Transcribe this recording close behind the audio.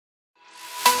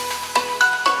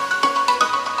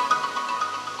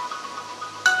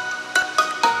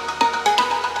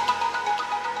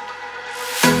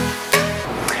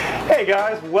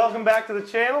guys, welcome back to the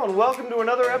channel and welcome to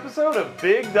another episode of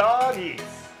Big Dog Eats.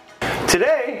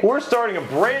 Today, we're starting a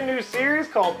brand new series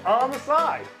called On the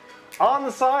Side. On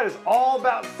the Side is all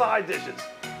about side dishes.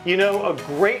 You know, a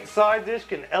great side dish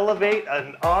can elevate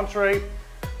an entree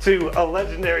to a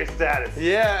legendary status.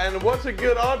 Yeah, and what's a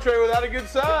good entree without a good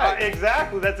side?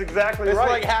 Exactly, that's exactly right.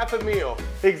 It's like half a meal.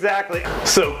 Exactly.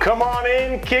 So come on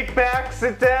in, kick back,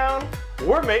 sit down.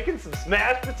 We're making some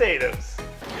smashed potatoes.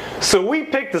 So we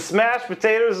picked the smashed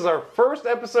potatoes as our first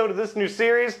episode of this new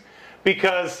series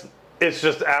because it's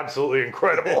just absolutely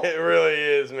incredible. It really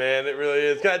is, man. It really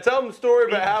is. Can I tell them the story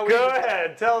about how we... Go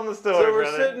ahead, tell them the story, So we're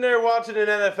brother. sitting there watching an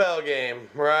NFL game,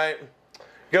 right?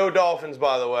 Go Dolphins,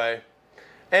 by the way.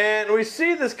 And we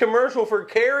see this commercial for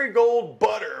Kerrygold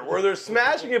butter where they're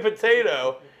smashing a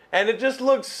potato, and it just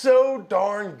looks so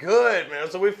darn good, man.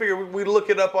 So we figured we'd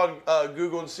look it up on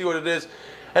Google and see what it is.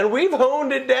 And we've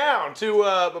honed it down to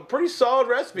a pretty solid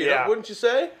recipe, wouldn't you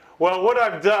say? Well, what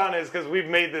I've done is, because we've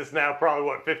made this now probably,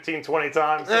 what, 15, 20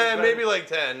 times? Maybe like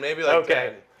 10, maybe like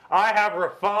 10. I have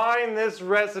refined this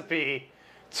recipe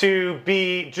to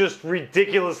be just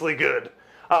ridiculously good.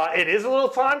 It is a little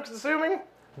time consuming,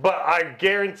 but I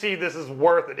guarantee this is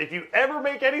worth it. If you ever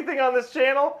make anything on this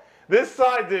channel, this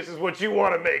side dish is what you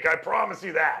want to make. I promise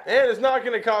you that. And it's not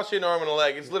going to cost you an arm and a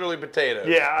leg. It's literally potatoes.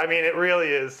 Yeah, I mean, it really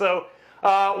is. So,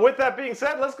 with that being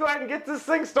said, let's go ahead and get this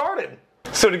thing started.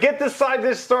 So to get this side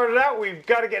dish started out, we've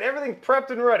got to get everything prepped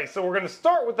and ready. So we're going to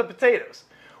start with the potatoes.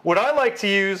 What I like to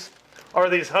use are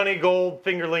these Honey Gold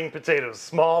fingerling potatoes,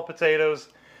 small potatoes.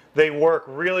 They work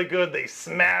really good, they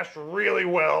smash really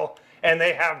well, and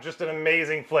they have just an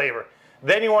amazing flavor.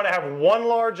 Then you want to have 1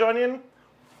 large onion,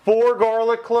 4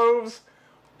 garlic cloves,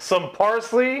 some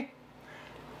parsley,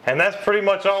 and that's pretty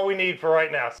much all we need for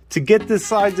right now. To get this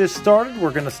side dish started, we're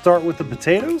going to start with the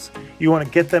potatoes. You want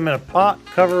to get them in a pot,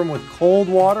 cover them with cold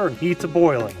water, and heat to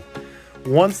boiling.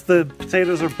 Once the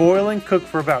potatoes are boiling, cook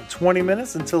for about 20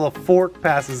 minutes until a fork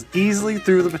passes easily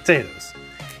through the potatoes.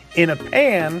 In a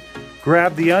pan,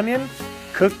 grab the onion,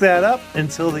 cook that up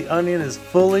until the onion is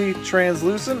fully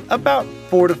translucent, about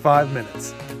 4 to 5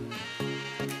 minutes.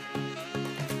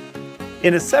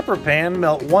 In a separate pan,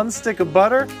 melt 1 stick of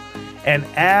butter and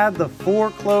add the 4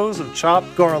 cloves of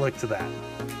chopped garlic to that.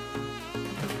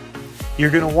 You're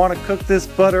going to want to cook this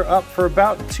butter up for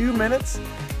about 2 minutes.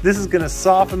 This is going to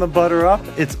soften the butter up.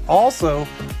 It's also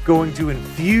going to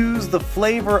infuse the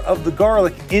flavor of the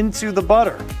garlic into the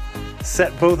butter.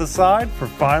 Set both aside for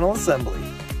final assembly.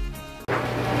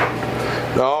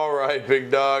 All right, big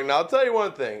dog. Now, I'll tell you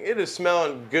one thing. It is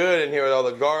smelling good in here with all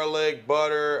the garlic,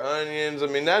 butter, onions. I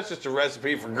mean, that's just a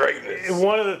recipe for greatness.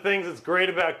 One of the things that's great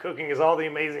about cooking is all the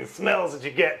amazing smells that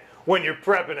you get when you're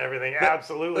prepping everything.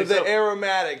 Absolutely. The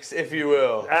aromatics, if you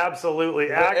will. Absolutely.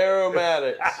 The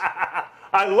aromatics.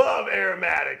 I love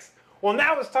aromatics. Well,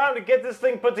 now it's time to get this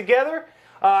thing put together,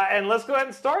 and let's go ahead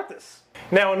and start this.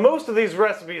 Now, in most of these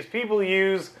recipes, people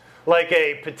use like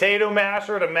a potato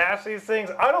masher to mash these things.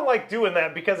 I don't like doing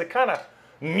that because it kind of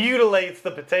mutilates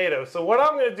the potato. So what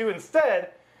I'm going to do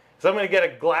instead is I'm going to get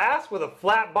a glass with a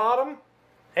flat bottom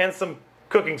and some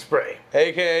cooking spray.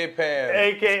 AKA pan.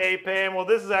 AKA pan. Well,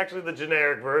 this is actually the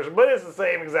generic version, but it's the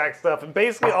same exact stuff. And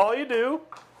basically all you do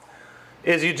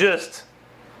is you just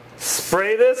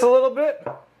spray this a little bit,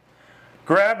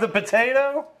 grab the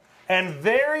potato, and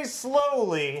very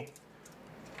slowly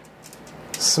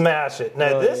smash it.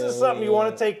 Now this is something you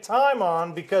want to take time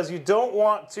on because you don't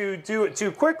want to do it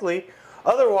too quickly,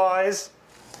 otherwise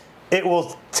it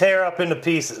will tear up into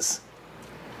pieces.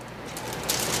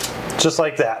 Just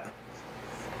like that.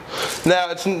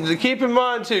 Now, it's to keep in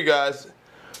mind too, guys,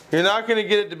 you're not going to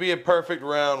get it to be a perfect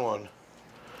round one.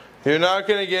 You're not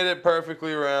going to get it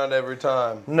perfectly round every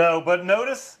time. No, but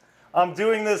notice I'm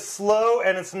doing this slow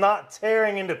and it's not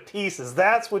tearing into pieces.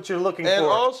 That's what you're looking for. And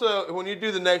also, when you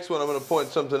do the next one, I'm going to point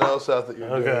something else out that you're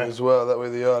doing as well. That way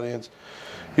the audience...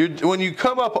 when you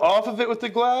come up off of it with the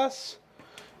glass,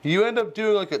 you end up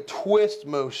doing like a twist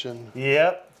motion.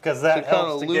 Yep, because that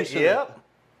helps to get... Yep,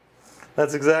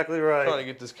 that's exactly right. I'm trying to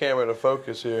get this camera to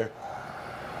focus here.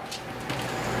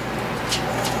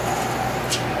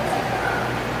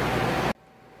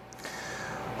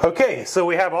 Okay, so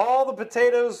we have all the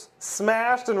potatoes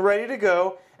smashed and ready to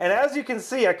go. And as you can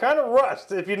see, I kind of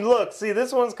rushed. If you look, see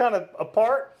this one's kind of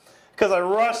apart because I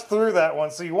rushed through that one.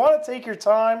 So you want to take your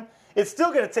time. It's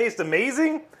still going to taste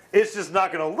amazing. It's just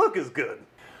not going to look as good.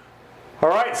 All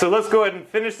right, so let's go ahead and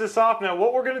finish this off. Now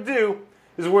what we're going to do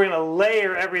is we're going to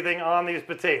layer everything on these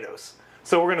potatoes.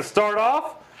 So we're going to start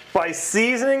off by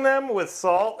seasoning them with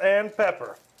salt and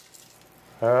pepper.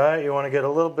 All right, you want to get a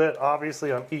little bit,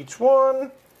 obviously, on each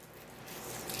one.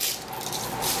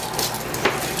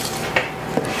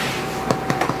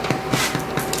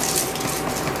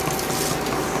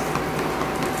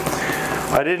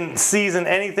 I didn't season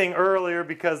anything earlier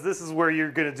because this is where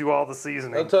you're going to do all the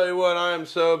seasoning. I'll tell you what, I am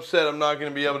so upset I'm not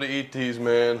going to be able to eat these,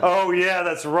 man. Oh, yeah,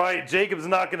 that's right. Jacob's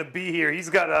not going to be here. He's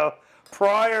got a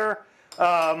prior...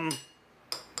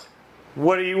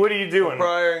 What are you doing?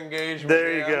 Prior engagement.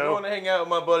 There you go. I'm going to hang out with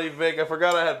my buddy Vic. I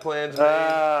forgot I had plans made.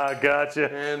 Ah,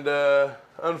 gotcha. And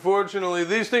unfortunately,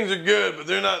 these things are good, but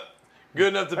they're not good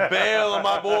enough to bail on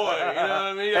my boy. You know what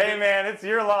I mean? Hey, man, it's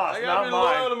your loss, I not got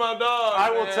mine. low to my dog.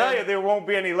 I will tell you, there won't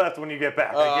be any left when you get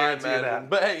back. I guarantee you that.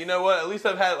 But hey, you know what? At least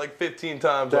I've had it like 15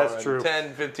 times That's already. true.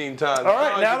 10, 15 times. All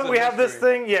right, now that we have this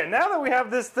thing, now that we have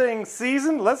this thing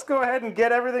seasoned, let's go ahead and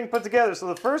get everything put together. So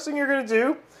the first thing you're going to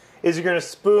do is you're going to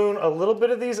spoon a little bit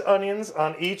of these onions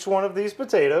on each one of these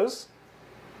potatoes.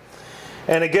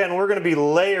 And again, we're going to be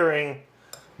layering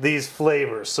these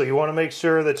flavors. So you want to make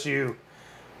sure that you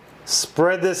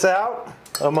spread this out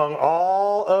among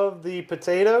all of the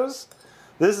potatoes.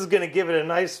 This is going to give it a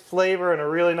nice flavor and a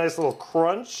really nice little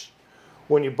crunch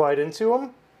when you bite into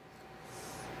them.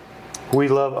 We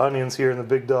love onions here in the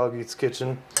Big Dog Eats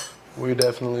kitchen. We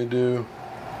definitely do.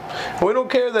 We don't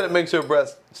care that it makes our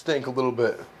breath stink a little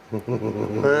bit. You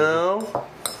know?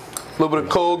 A little bit of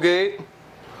Colgate,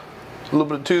 a little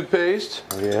bit of toothpaste,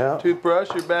 toothbrush,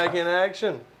 you're back in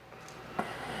action.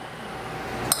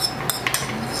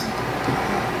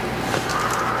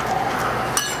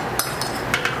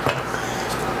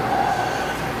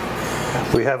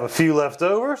 We have a few left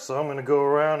over, so I'm going to go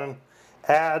around and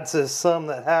add to some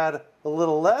that had a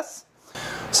little less.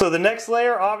 So the next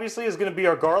layer obviously is going to be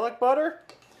our garlic butter.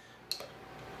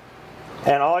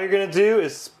 And all you're going to do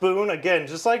is spoon, again,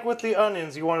 just like with the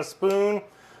onions, you want to spoon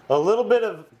a little bit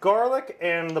of garlic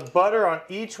and the butter on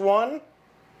each one.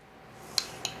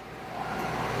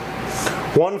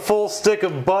 1 full stick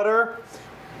of butter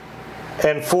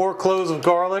and 4 cloves of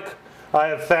garlic I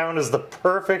have found is the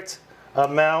perfect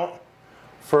amount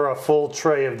for a full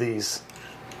tray of these.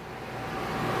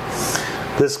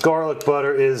 This garlic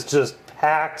butter is just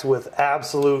packed with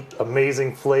absolute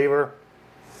amazing flavor.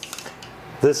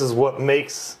 This is what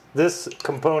makes this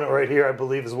component right here, I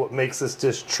believe, is what makes this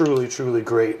dish truly, truly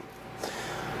great.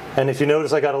 And if you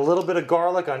notice, I got a little bit of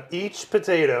garlic on each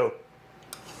potato.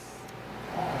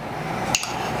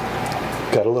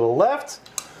 Got a little left,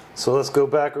 so let's go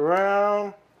back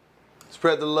around.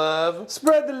 Spread the love.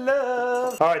 Spread the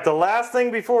love. All right, the last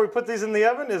thing before we put these in the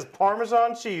oven is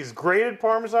Parmesan cheese, grated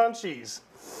Parmesan cheese.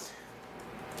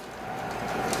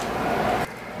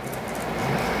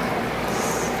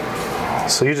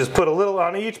 So you just put a little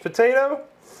on each potato.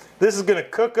 This is going to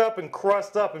cook up and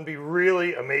crust up and be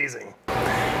really amazing.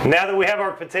 Now that we have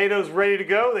our potatoes ready to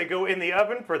go, they go in the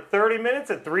oven for 30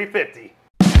 minutes at 350.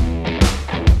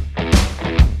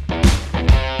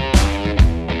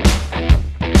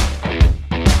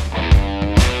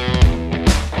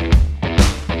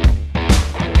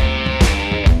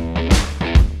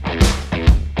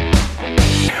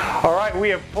 All right, we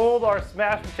have pulled our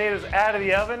smashed potatoes out of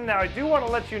the oven. Now I do want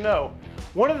to let you know,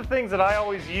 one of the things that I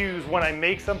always use when I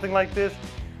make something like this,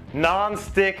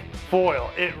 non-stick foil.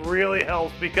 It really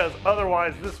helps because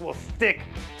otherwise this will stick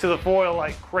to the foil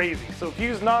like crazy. So if you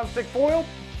use non-stick foil,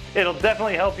 it'll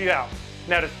definitely help you out.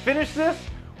 Now to finish this,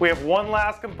 we have one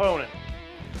last component.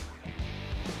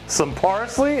 Some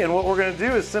parsley, and what we're going to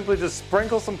do is simply just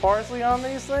sprinkle some parsley on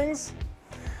these things.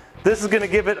 This is going to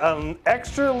give it an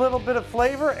extra little bit of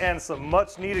flavor and some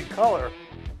much needed color.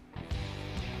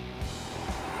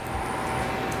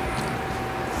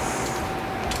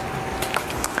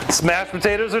 Smashed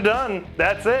potatoes are done.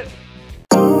 That's it.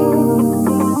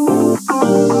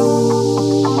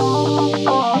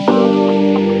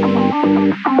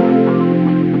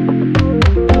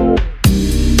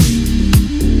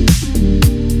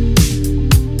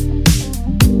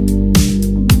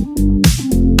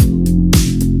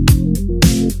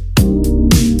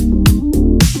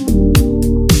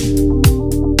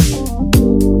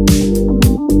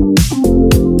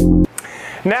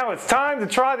 Now it's time to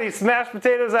try these smashed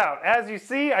potatoes out. As you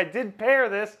see, I did pair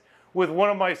this with one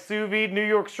of my sous vide New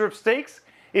York strip steaks.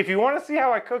 If you want to see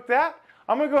how I cook that,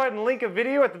 I'm going to go ahead and link a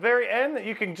video at the very end that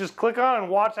you can just click on and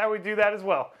watch how we do that as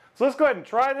well. So let's go ahead and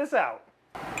try this out.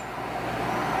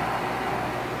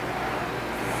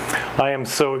 I am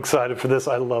so excited for this.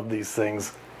 I love these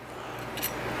things.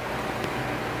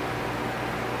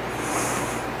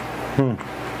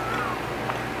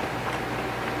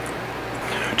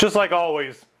 Just like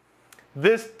always,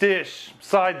 this dish,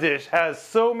 side dish, has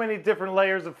so many different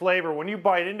layers of flavor. When you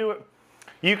bite into it,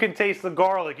 you can taste the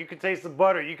garlic, you can taste the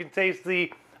butter, you can taste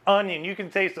the onion, you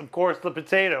can taste, of course, the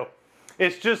potato.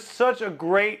 It's just such a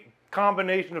great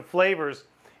combination of flavors.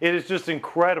 It is just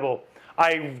incredible.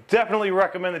 I definitely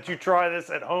recommend that you try this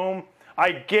at home.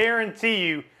 I guarantee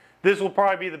you this will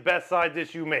probably be the best side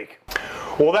dish you make.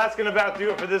 Well, that's going to about do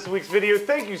it for this week's video.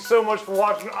 Thank you so much for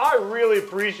watching. I really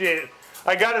appreciate it.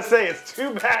 I gotta say, it's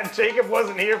too bad Jacob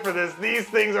wasn't here for this. These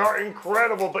things are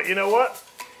incredible, but you know what?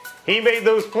 He made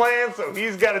those plans, so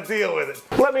he's got to deal with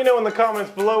it. Let me know in the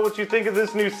comments below what you think of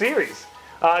this new series.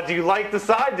 Do you like the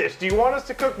side dish? Do you want us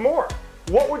to cook more?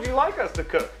 What would you like us to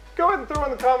cook? Go ahead and throw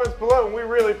in the comments below, and we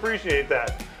really appreciate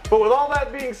that. But with all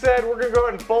that being said, we're going to go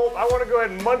ahead and bolt. I want to go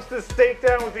ahead and munch this steak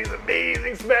down with these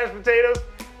amazing smashed potatoes.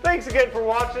 Thanks again for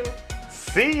watching.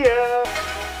 See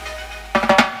ya!